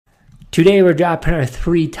Today we're dropping our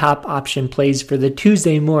 3 top option plays for the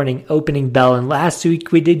Tuesday morning opening bell. And last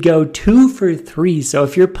week we did go 2 for 3. So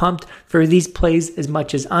if you're pumped for these plays as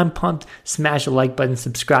much as I'm pumped, smash the like button,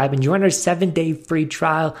 subscribe, and join our 7-day free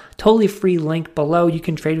trial. Totally free link below. You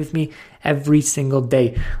can trade with me every single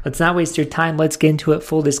day. Let's not waste your time. Let's get into it.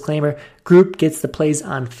 Full disclaimer, group gets the plays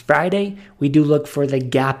on Friday. We do look for the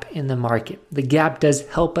gap in the market. The gap does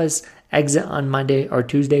help us exit on Monday or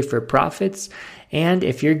Tuesday for profits. And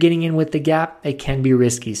if you're getting in with the gap, it can be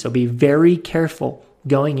risky. So be very careful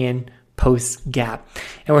going in post gap.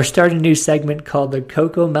 And we're starting a new segment called the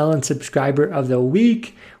Coco Melon Subscriber of the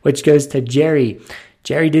Week, which goes to Jerry.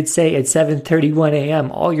 Jerry did say at 7:31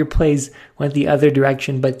 a.m., all your plays went the other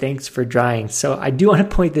direction, but thanks for trying. So I do want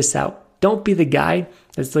to point this out. Don't be the guy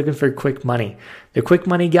that's looking for quick money. The quick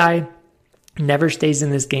money guy never stays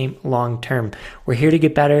in this game long term. We're here to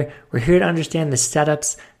get better. We're here to understand the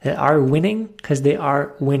setups that are winning because they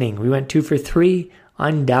are winning. We went 2 for 3,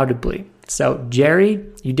 undoubtedly. So, Jerry,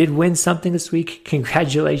 you did win something this week.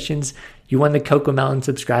 Congratulations. You won the Coco Melon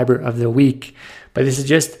Subscriber of the Week. But this is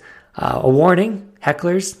just a warning.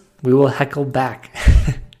 Hecklers, we will heckle back.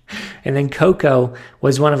 And then Coco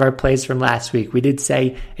was one of our plays from last week. We did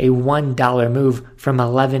say a $1 move from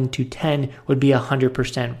 11 to 10 would be a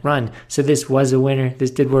 100% run. So this was a winner. This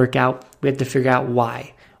did work out. We had to figure out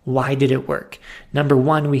why. Why did it work? Number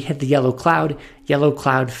 1, we hit the yellow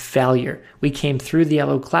cloud failure. We came through the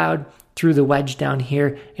yellow cloud, through the wedge down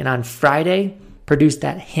here, and on Friday produced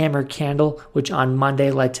that hammer candle, which on Monday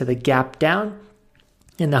led to the gap down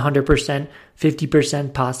in the 100%,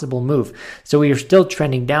 50% possible move. So we are still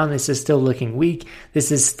trending down. This is still looking weak.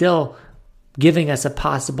 This is still giving us a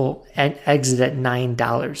possible exit at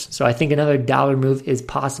 $9. So I think another dollar move is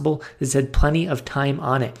possible. This had plenty of time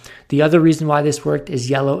on it. The other reason why this worked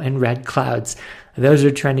is yellow and red clouds. Those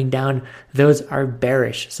are trending down. Those are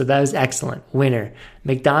bearish. So that was excellent. Winner.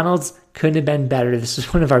 McDonald's couldn't have been better. This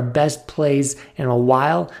is one of our best plays in a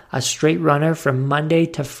while. A straight runner from Monday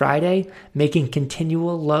to Friday, making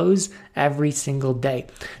continual lows every single day.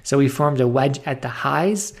 So we formed a wedge at the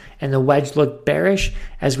highs, and the wedge looked bearish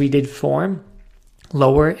as we did form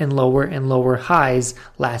lower and lower and lower highs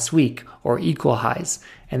last week, or equal highs.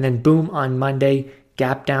 And then boom, on Monday,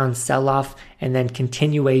 gap down, sell off, and then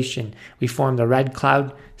continuation. We formed the red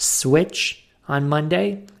cloud switch on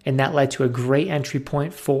Monday, and that led to a great entry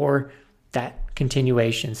point for that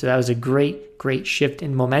continuation. So that was a great shift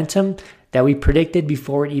in momentum that we predicted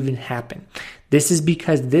before it even happened. This is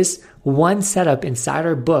because this one setup inside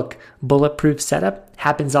our book, Bulletproof Setup,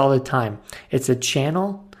 happens all the time. It's a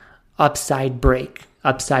channel upside break.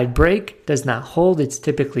 Upside break does not hold. It's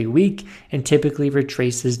typically weak and typically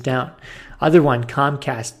retraces down. Other one,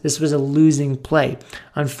 Comcast. This was a losing play.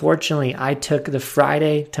 Unfortunately, I took the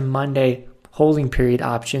Friday to Monday holding period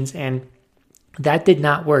options, and that did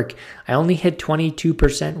not work. I only hit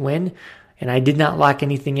 22% win, and I did not lock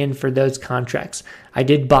anything in for those contracts. I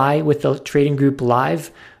did buy with the trading group live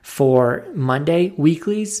for Monday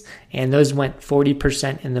weeklies, and those went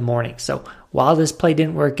 40% in the morning. So while this play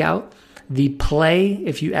didn't work out, the play,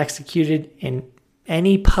 if you executed in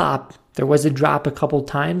any pop, there was a drop a couple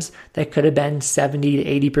times that could have been 70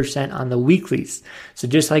 to 80% on the weeklies. So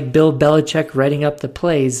just like Bill Belichick writing up the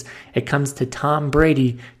plays, it comes to Tom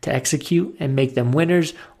Brady to execute and make them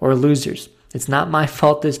winners or losers. It's not my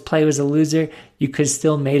fault this play was a loser. You could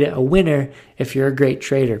still made it a winner if you're a great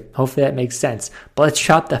trader. Hopefully that makes sense. But let's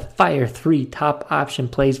drop the fire 3 top option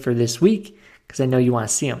plays for this week because I know you want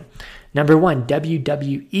to see them. Number 1,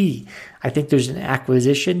 WWE. I think there's an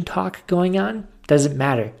acquisition talk going on. Doesn't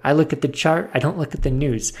matter. I look at the chart. I don't look at the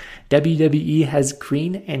news. WWE has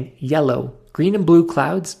green and yellow, green and blue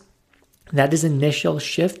clouds. That is initial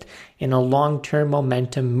shift in a long-term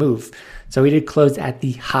momentum move. So we did close at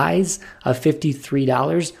the highs of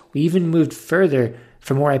 $53. We even moved further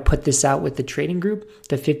from where I put this out with the trading group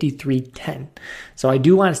to $53.10. So I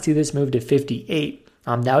do want to see this move to $58.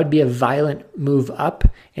 That would be a violent move up,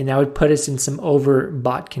 and that would put us in some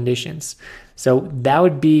overbought conditions. So that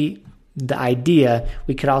would be the idea.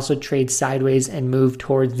 We could also trade sideways and move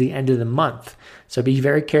towards the end of the month. So be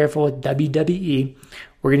very careful with WWE.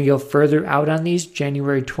 We're going to go further out on these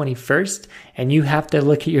January 21st, and you have to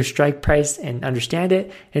look at your strike price and understand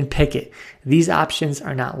it and pick it. These options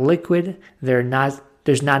are not liquid. There's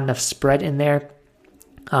not enough spread in there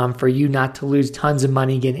for you not to lose tons of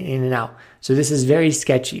money getting in and out. So this is very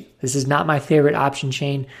sketchy. This is not my favorite option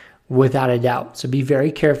chain without a doubt. So be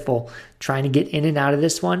very careful trying to get in and out of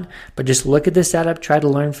this one, but just look at the setup, try to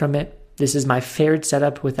learn from it. This is my favorite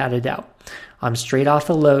setup without a doubt. I'm straight off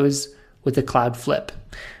the lows with the cloud flip.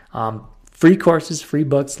 Free courses, free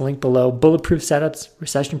books, link below. Bulletproof setups,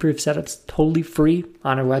 recession-proof setups, totally free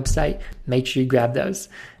on our website. Make sure you grab those.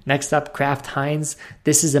 Next up, Kraft Heinz.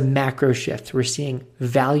 This is a macro shift. We're seeing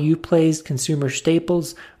value plays, consumer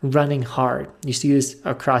staples running hard. You see this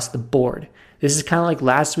across the board. This is kind of like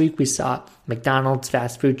last week we saw McDonald's,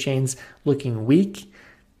 fast food chains looking weak.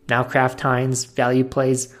 Now Kraft Heinz, value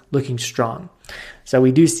plays looking strong. So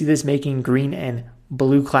we do see this making green and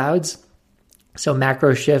blue clouds. So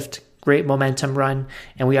macro shift, great momentum run,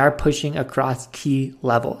 and we are pushing across key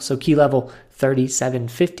level. So key level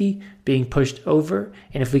 37.50 being pushed over,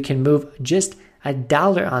 and if we can move just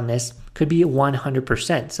 $1 on this, could be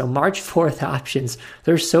 100%. So March 4th options,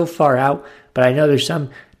 they're so far out, but I know there's some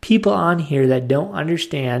people on here that don't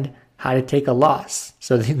understand how to take a loss.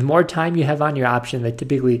 So the more time you have on your option, the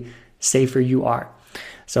typically safer you are.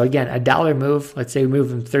 So again, $1 move, let's say we move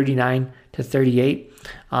from 39 to 38,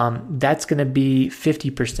 that's going to be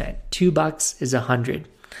 50%. $2 is 100.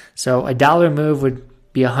 So $1 move would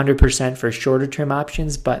be 100% for shorter term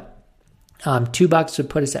options, but $2 would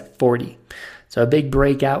put us at 40. So a big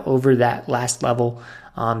breakout over that last level,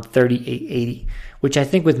 38.80, which I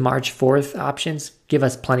think with March 4th options give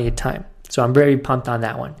us plenty of time. So I'm very pumped on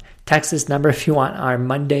that one. Text this number if you want our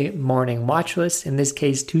Monday morning watch list, in this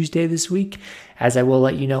case Tuesday this week, as I will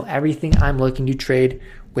let you know everything I'm looking to trade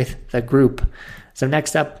with the group. So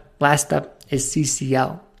last up is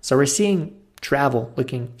CCL. So we're seeing travel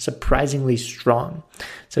looking surprisingly strong.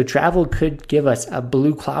 So travel could give us a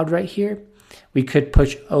blue cloud right here. We could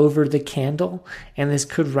push over the candle, and this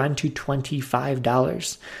could run to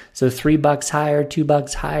 $25. So $3 higher,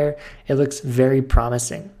 $2 higher. It looks very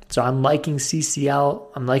promising. So I'm liking CCL.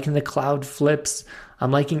 I'm liking the cloud flips.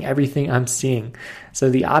 I'm liking everything I'm seeing. So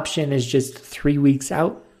the option is just 3 weeks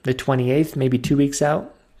out, the 28th, maybe 2 weeks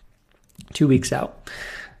out. 2 weeks out.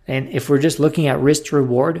 And if we're just looking at risk to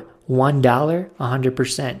reward, $1,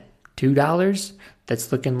 100%. $2,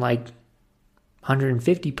 that's looking like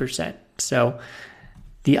 150%. So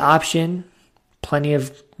the option, plenty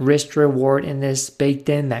of risk to reward in this baked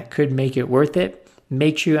in that could make it worth it.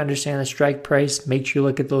 Make sure you understand the strike price. Make sure you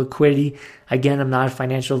look at the liquidity. Again, I'm not a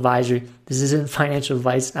financial advisor. This isn't financial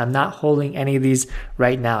advice. I'm not holding any of these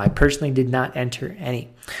right now. I personally did not enter any.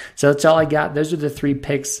 So that's all I got. Those are the 3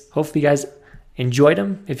 picks. Hopefully you guys enjoyed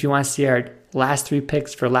them. If you want to see our last 3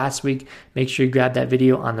 picks for last week, make sure you grab that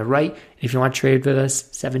video on the right. If you want to trade with us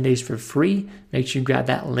 7 days for free, make sure you grab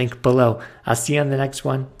that link below. I'll see you on the next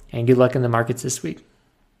one, and good luck in the markets this week.